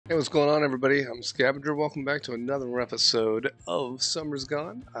Hey, what's going on, everybody? I'm Scavenger. Welcome back to another episode of Summer's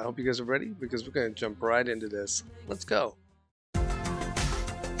Gone. I hope you guys are ready because we're going to jump right into this. Let's go.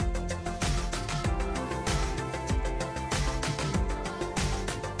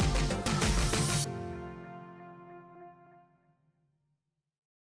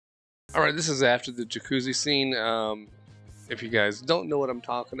 Alright, this is after the jacuzzi scene. If you guys don't know what I'm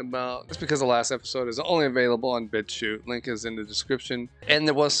talking about, it's because the last episode is only available on BitChute. Link is in the description. And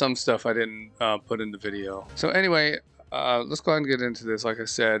there was some stuff I didn't put in the video. So anyway, let's go ahead and get into this. Like I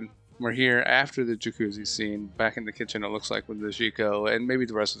said, we're here after the jacuzzi scene, back in the kitchen, it looks like, with the Chico and maybe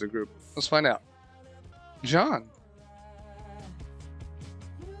the rest of the group. Let's find out. John.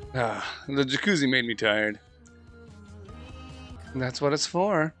 The jacuzzi made me tired. And that's what it's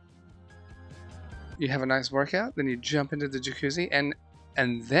for. You have a nice workout, then you jump into the jacuzzi, and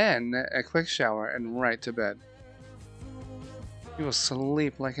then a quick shower and right to bed. You will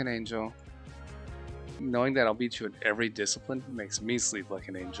sleep like an angel. Knowing that I'll beat you in every discipline makes me sleep like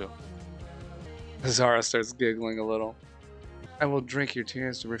an angel. Zara starts giggling a little. I will drink your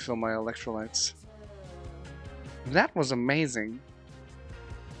tears to refill my electrolytes. That was amazing.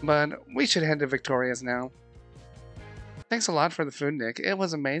 But we should head to Victoria's now. Thanks a lot for the food, Nick. It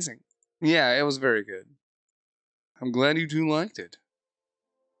was amazing. Yeah, it was very good. I'm glad you two liked it.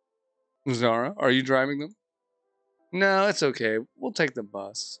 Zara, are you driving them? No, it's okay. We'll take the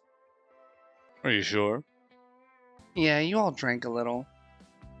bus. Are you sure? Yeah, you all drank a little.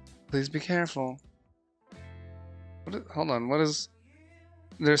 Please be careful. Hold on, what is...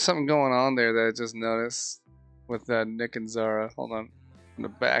 There's something going on there that I just noticed with Nick and Zara. Hold on. I'm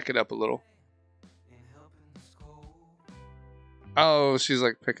going to back it up a little. Oh, she's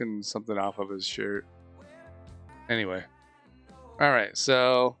like picking something off of his shirt. Anyway. Alright,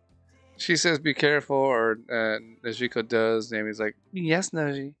 so she says be careful, or Najiko does. Nami's like, yes,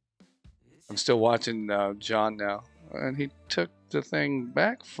 Naji. I'm still watching John now. And he took the thing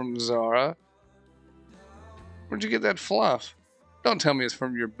back from Zara. Where'd you get that fluff? Don't tell me it's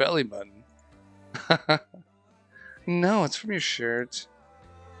from your belly button. No, it's from your shirt.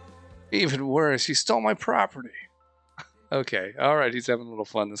 Even worse, he stole my property. Okay, alright, he's having a little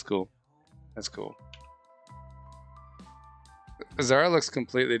fun. That's cool. That's cool. Zara looks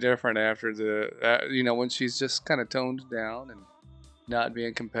completely different after the, when she's just kind of toned down and not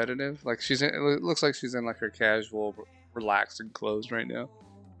being competitive. Like, it looks like she's in like her casual, relaxing clothes right now.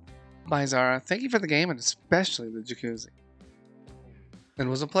 Bye, Zara. Thank you for the game and especially the jacuzzi. It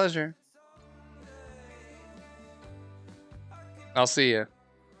was a pleasure. I'll see you.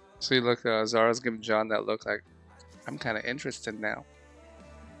 See, look, Zara's giving John that look like, I'm kind of interested now.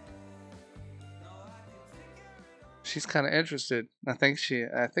 She's kind of interested. I think she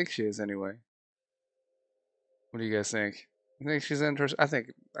is anyway. What do you guys think? You think she's interested? I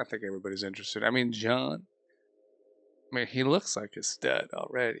think everybody's interested. I mean, John. I mean, he looks like a stud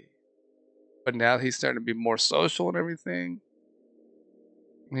already, but now he's starting to be more social and everything.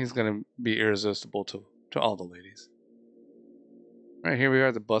 He's gonna be irresistible to all the ladies. Right, here we are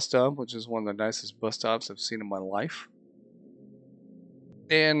at the bus stop, which is one of the nicest bus stops I've seen in my life.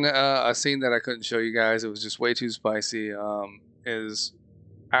 And a scene that I couldn't show you guys, it was just way too spicy, is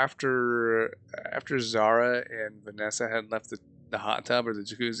after Zara and Vanessa had left the hot tub, or the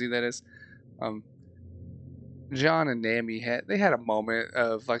jacuzzi that is, John and Nami had a moment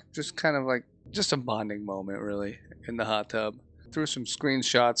of just a bonding moment really in the hot tub. Threw some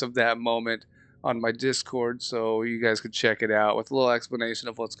screenshots of that moment on my Discord so you guys could check it out with a little explanation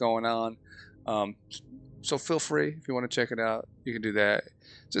of what's going on. So feel free, if you want to check it out, you can do that.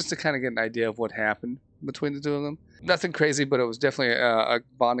 Just to kind of get an idea of what happened between the two of them. Nothing crazy, but it was definitely a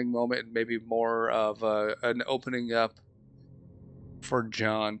bonding moment, and maybe more of an opening up for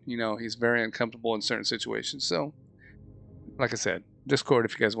John. You know, he's very uncomfortable in certain situations. So, like I said, Discord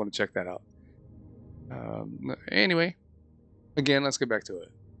if you guys want to check that out. Anyway, again, let's get back to it.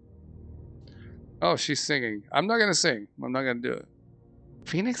 Oh, she's singing. I'm not going to sing. I'm not going to do it.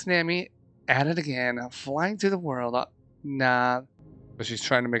 Phoenix Nami at it again, flying through the world. Nah. But she's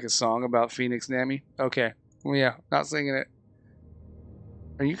trying to make a song about Phoenix Nami? Okay. Well, yeah, not singing it.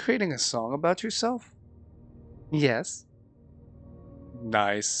 Are you creating a song about yourself? Yes.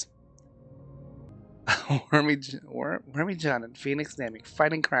 Nice. Wormy John and Phoenix Nami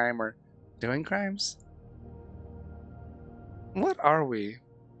fighting crime or doing crimes? What are we?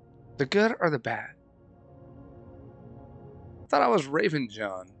 The good or the bad? I thought I was Raven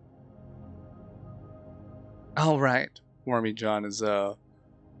John. Oh, right. Wormy John is the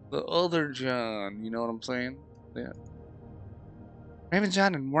other John. You know what I'm saying? Yeah. Raven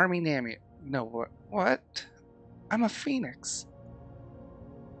John and Wormy Nami. No, what? I'm a phoenix.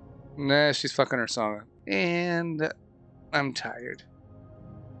 Nah, she's fucking her song up. And I'm tired.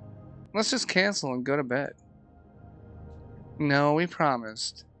 Let's just cancel and go to bed. No, we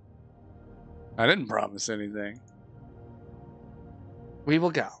promised. I didn't promise anything. We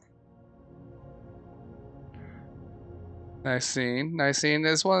will go. Nice scene. Nice scene.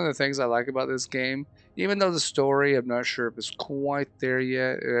 That's one of the things I like about this game. Even though the story, I'm not sure if it's quite there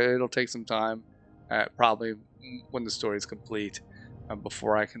yet. It'll take some time. Probably when the story is complete.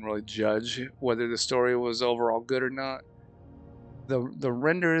 Before I can really judge whether the story was overall good or not. The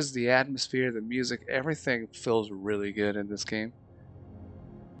renders, the atmosphere, the music, everything feels really good in this game.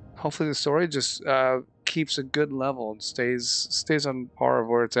 Hopefully the story just keeps a good level and stays on par of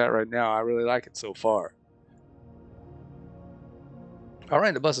where it's at right now. I really like it so far. All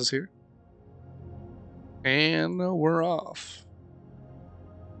right, the bus is here. And we're off.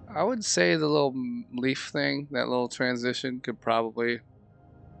 I would say the little leaf thing, that little transition, could probably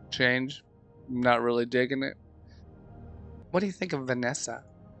change. I'm not really digging it. What do you think of Vanessa?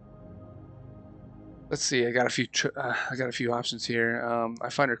 Let's see. I got a few options here. I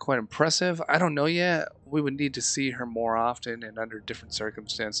find her quite impressive. I don't know yet. We would need to see her more often and under different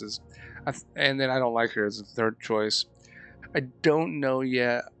circumstances. And then I don't like her as a third choice. I don't know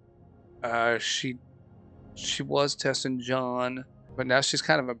yet. She was testing John, but now she's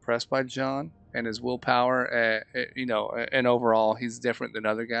kind of impressed by John and his willpower. You know, and overall, he's different than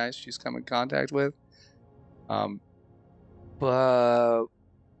other guys she's come in contact with. But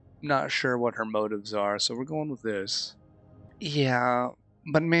not sure what her motives are, so we're going with this. Yeah,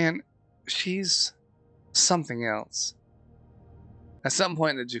 but man, she's something else. At some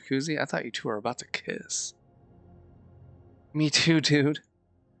point in the jacuzzi, I thought you two were about to kiss. Me too, dude.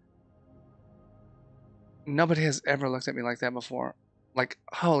 Nobody has ever looked at me like that before. Like,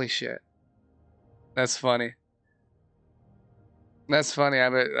 holy shit. That's funny. That's funny.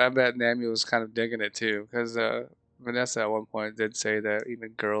 I bet Nami was kind of digging it too, because Vanessa at one point did say that even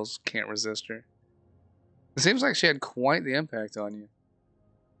girls can't resist her. It seems like she had quite the impact on you.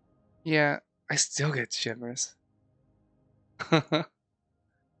 Yeah, I still get shivers.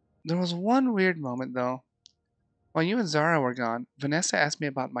 There was one weird moment though. While you and Zara were gone, Vanessa asked me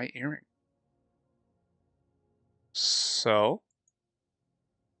about my earring. So?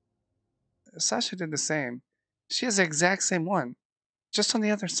 Sasha did the same. She has the exact same one, just on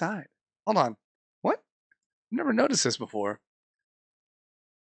the other side. Hold on. What? I've never noticed this before.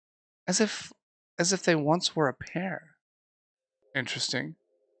 As if they once were a pair. Interesting.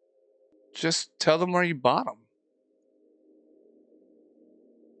 Just tell them where you bought them.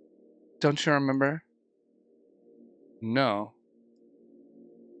 Don't you remember? No.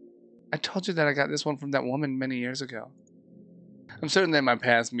 I told you that I got this one from that woman many years ago. I'm certain that my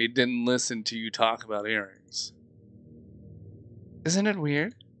past me didn't listen to you talk about earrings. Isn't it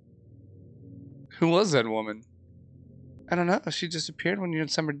weird? Who was that woman? I don't know. She disappeared when you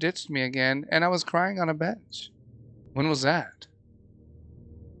and Summer ditched me again, and I was crying on a bench. When was that?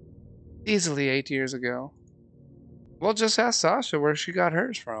 Easily 8 years ago. Well, just ask Sasha where she got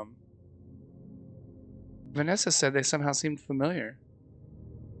hers from. Vanessa said they somehow seemed familiar.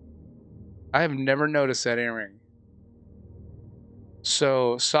 I have never noticed that earring.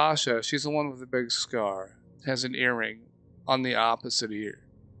 So, Sasha, she's the one with the big scar, has an earring on the opposite ear.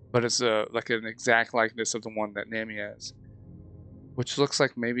 But it's like an exact likeness of the one that Nami has. Which looks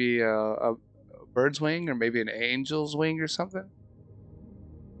like maybe a bird's wing or maybe an angel's wing or something.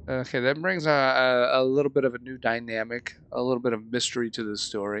 Okay, that brings a little bit of a new dynamic, a little bit of mystery to the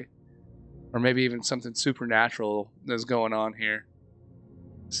story. Or maybe even something supernatural that's going on here.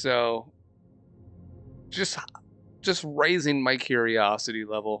 So, just raising my curiosity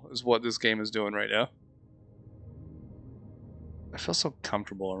level is what this game is doing right now. I feel so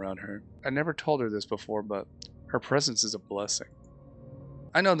comfortable around her. I never told her this before, but her presence is a blessing.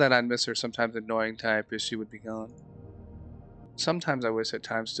 I know that I'd miss her sometimes annoying type if she would be gone. Sometimes I wish that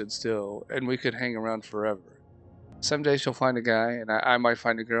time stood still and we could hang around forever. Someday she'll find a guy and I might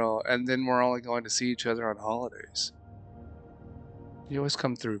find a girl, and then we're only going to see each other on holidays. You always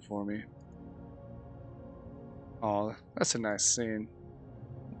come through for me. Aw, that's a nice scene.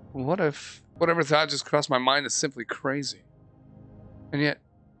 What if whatever thought just crossed my mind is simply crazy? And yet,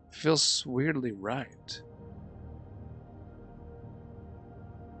 feels weirdly right.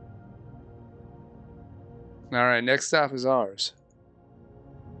 Alright, next stop is ours.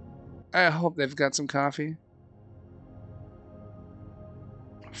 I hope they've got some coffee.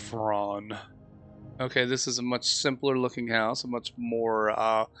 Fron. Okay, this is a much simpler looking house, a much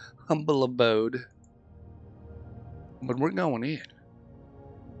more humble abode. But we're going in.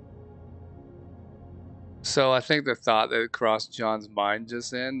 So I think the thought that crossed John's mind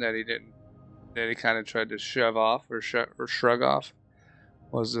just then that he kind of tried to shove off or shrug off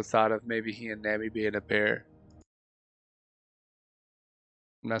was the thought of maybe he and Nami being a pair.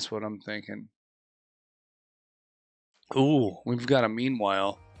 And that's what I'm thinking. Ooh, we've got a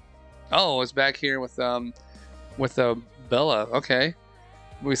meanwhile. Oh, it's back here with Bella. Okay,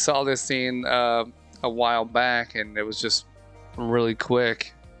 we saw this scene a while back, and it was just really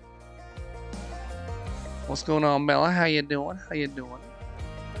quick. What's going on, Bella? How you doing? How you doing?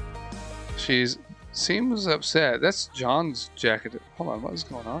 Seems upset. That's John's jacket. Hold on, what is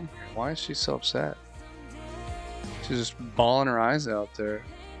going on here? Why is she so upset? She's just bawling her eyes out there.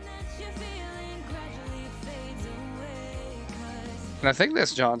 And I think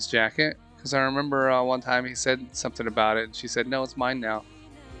that's John's jacket, because I remember one time he said something about it, and she said, "No, it's mine now."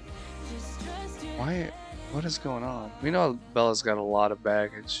 Why? What is going on? We know Bella's got a lot of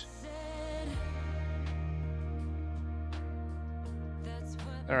baggage.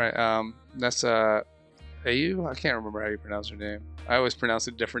 All right, that's Ayu. I can't remember how you pronounce her name. I always pronounce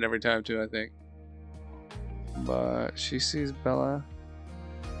it different every time too, I think. But she sees Bella.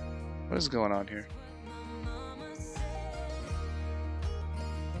 What is going on here?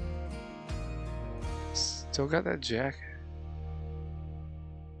 Still got that jacket.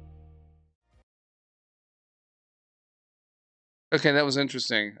 Okay, that was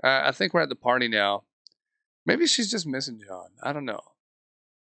interesting. I think we're at the party now. Maybe she's just missing John. I don't know.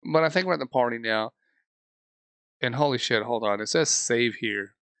 But I think we're at the party now. And holy shit, hold on. It says save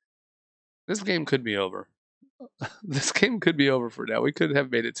here. This game could be over. This game could be over for now. We could have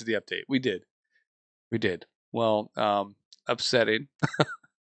made it to the update. We did. We did. Well, upsetting.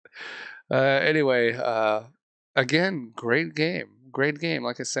 Anyway, again, great game. Great game.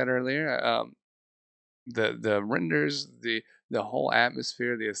 Like I said earlier, the renders, the whole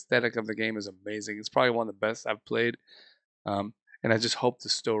atmosphere, the aesthetic of the game is amazing. It's probably one of the best I've played. And I just hope the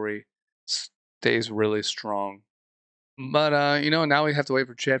story stays really strong. But you know, now we have to wait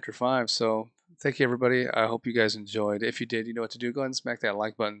for chapter 5. So thank you, everybody. I hope you guys enjoyed. If you did, you know what to do. Go ahead and smack that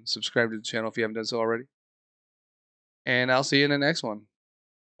like button. Subscribe to the channel if you haven't done so already. And I'll see you in the next one.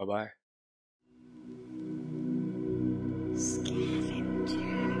 Bye bye.